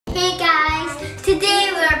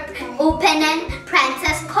opening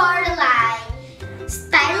Princess Coralie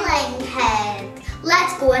styling kit.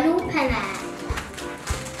 Let's go and open it.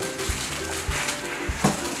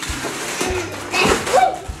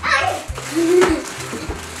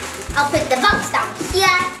 I'll put the box down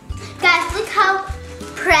here. Guys, look how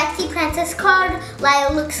pretty Princess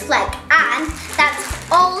Coralie looks like. And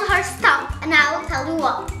that's all her stuff. And I will tell you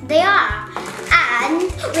what they are.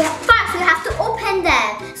 And first we have to open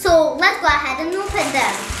them. So let's go ahead and open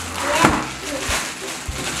them. Yeah.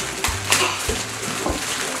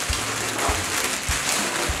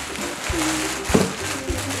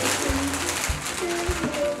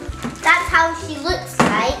 That's how she looks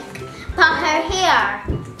like. But her hair,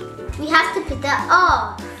 we have to put that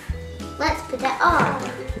off. Let's put it off.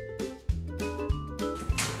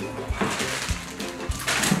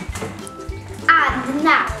 And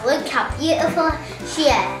now look how beautiful she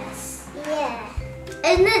is. Yeah.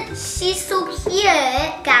 Isn't she so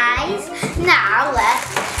cute, guys? Now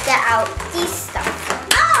let's get out this stuff.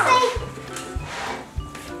 Oh!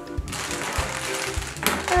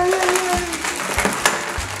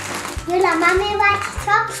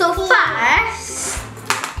 So first,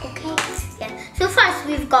 so first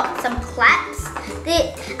we've got some clips.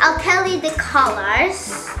 I'll tell you the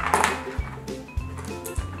colors.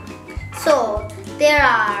 So there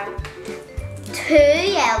are 2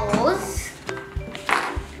 yellows,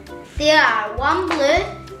 there are 1 blue,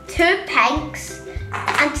 2 pinks,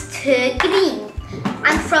 and 2 green.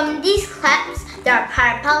 And from these clips, they're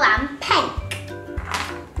purple and pink.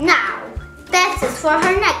 Now, this is for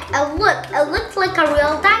her neck. It looks like a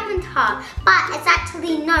real diamond heart, but it's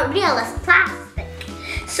actually not real, it's plastic.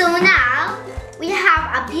 So now, we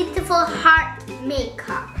have a beautiful heart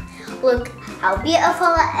makeup. Look how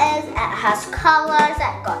beautiful it is. It has colors,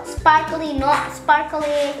 it got sparkly, not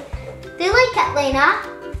sparkly. Do you like it, Lena?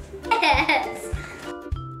 Yes.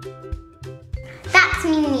 That's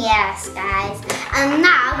me, yes, guys. And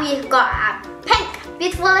now we've got a pink,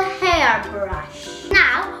 beautiful hairbrush.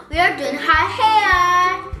 Now we are doing her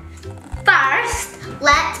hair. First,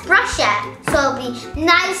 let's brush it so it'll be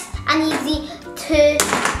nice and easy to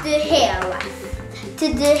do hair with, to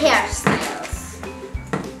do hairstyles.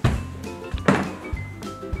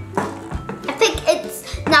 I think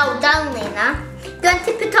it's now done, Lena. Going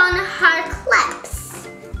to put on her clips.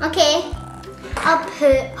 Okay, I'll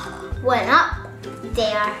put one up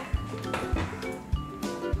there.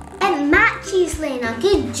 It matches, Lena.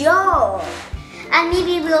 Good job. And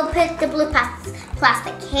maybe we'll put the blue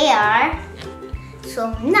plastic here.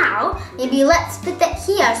 So now, maybe let's put it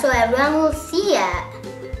here so everyone will see it.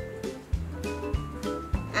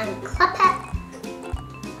 And clip it.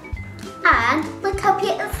 And look how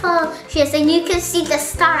beautiful she is. And you can see the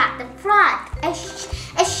star at the front. Is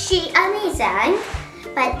she amazing?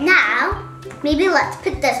 But now, maybe let's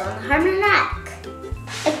put this on her neck.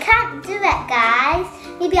 I can't do it, guys.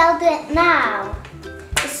 Maybe I'll do it now.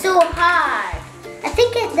 It's so hard. I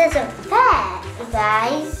think it doesn't fit, you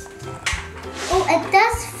guys. Oh, it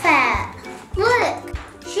does fit. Look,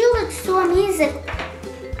 she looks so amazing.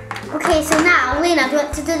 Okay, so now, Lena, do you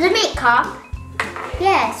want to do the makeup?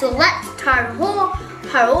 Yeah, so let's turn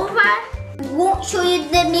her over. We won't show you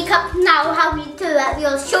the makeup now, how we do it.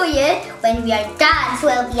 We'll show you when we are done, so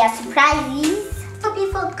it'll be a surprise. So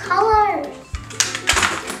beautiful colors.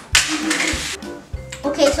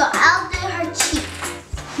 Okay, so I'll do her cheeks.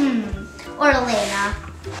 Or Lena.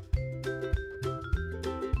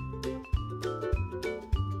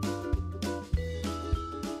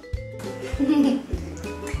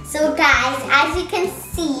 So guys, as you can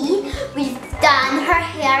see, we've done her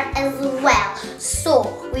hair as well.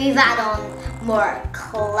 So we've added on more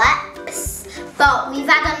clips, but we've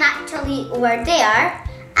added on actually over there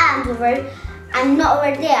and not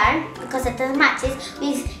over there because it doesn't match.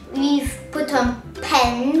 We've put on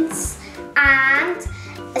pins, and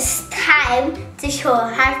it's time to show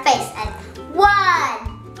her face. And 1,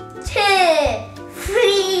 2,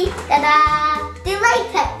 3, ta-da! Do you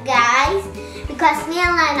like it, guys? Because me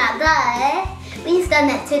and Lena we've done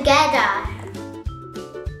it together.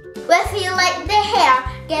 If you like the hair,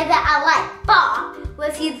 give it a like. But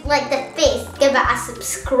if you like the face, give it a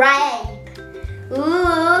subscribe.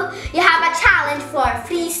 Ooh, you have a challenge for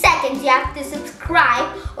 3 seconds. You have to subscribe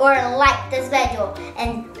or like this video.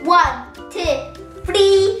 And 1, 2,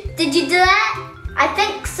 3. Did you do it? I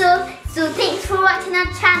think so. So thanks for watching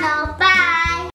our channel. Bye.